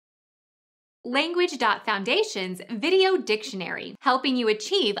Language.Foundation's Video Dictionary, helping you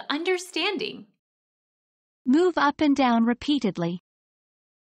achieve understanding. Move up and down repeatedly.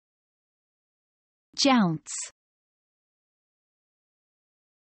 Jounce.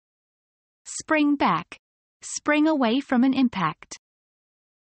 Spring back. Spring away from an impact.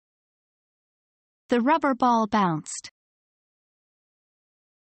 The rubber ball bounced.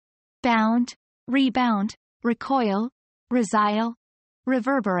 Bound, rebound, recoil, resile,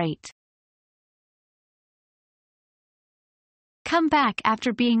 reverberate. Come back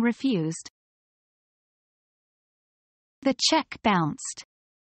after being refused. The check bounced.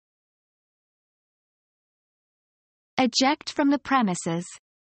 Eject from the premises.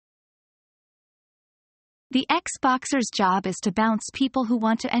 The ex-boxer's job is to bounce people who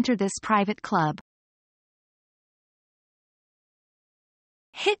want to enter this private club.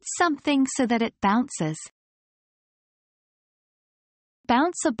 Hit something so that it bounces.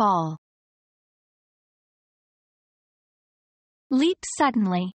 Bounce a ball. Leap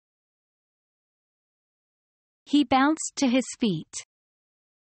suddenly. He bounced to his feet.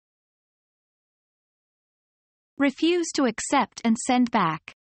 Refuse to accept and send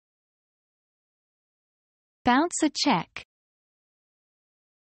back. Bounce a check.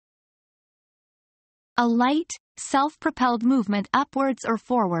 A light, self-propelled movement upwards or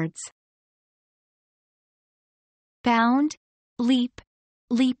forwards. Bound, leap,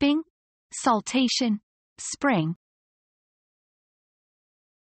 leaping, saltation, spring.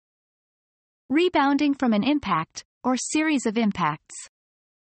 Rebounding from an impact, or series of impacts.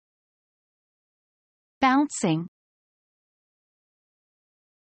 Bouncing.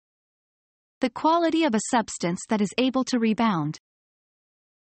 The quality of a substance that is able to rebound.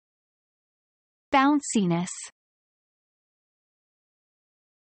 Bounciness.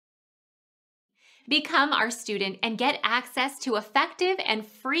 Become our student and get access to effective and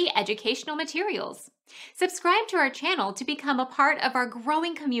free educational materials. Subscribe to our channel to become a part of our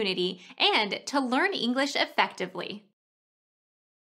growing community and to learn English effectively.